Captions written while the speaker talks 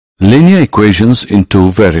Linear equations in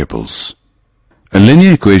two variables. A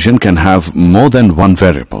linear equation can have more than one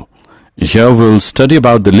variable. Here we will study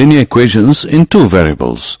about the linear equations in two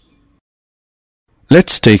variables.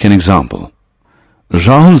 Let's take an example.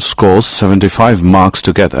 Rahul scores 75 marks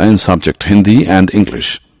together in subject Hindi and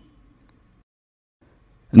English.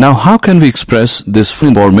 Now how can we express this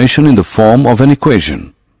information in the form of an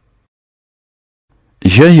equation?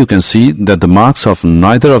 Here you can see that the marks of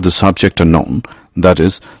neither of the subject are known. That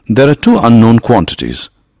is, there are two unknown quantities.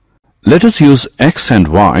 Let us use x and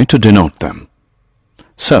y to denote them.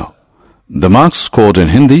 So, the marks scored in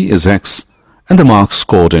Hindi is x and the marks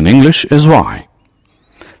scored in English is y.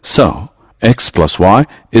 So, x plus y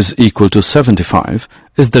is equal to 75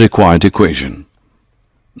 is the required equation.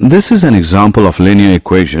 This is an example of linear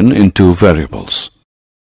equation in two variables.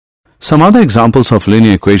 Some other examples of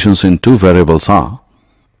linear equations in two variables are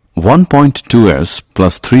 1.2s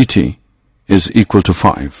plus 3t is equal to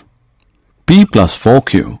 5, p plus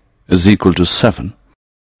 4q is equal to 7,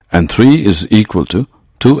 and 3 is equal to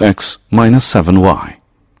 2x minus 7y.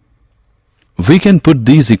 We can put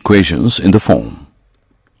these equations in the form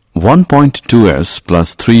 1.2s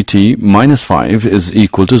plus 3t minus 5 is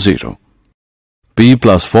equal to 0, p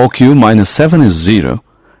plus 4q minus 7 is 0,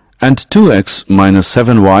 and 2x minus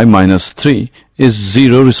 7y minus 3 is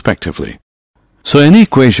 0 respectively. So any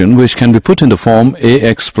equation which can be put in the form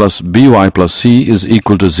ax plus by plus c is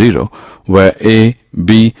equal to 0, where a,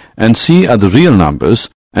 b and c are the real numbers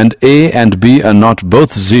and a and b are not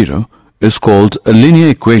both 0, is called a linear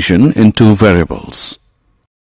equation in two variables.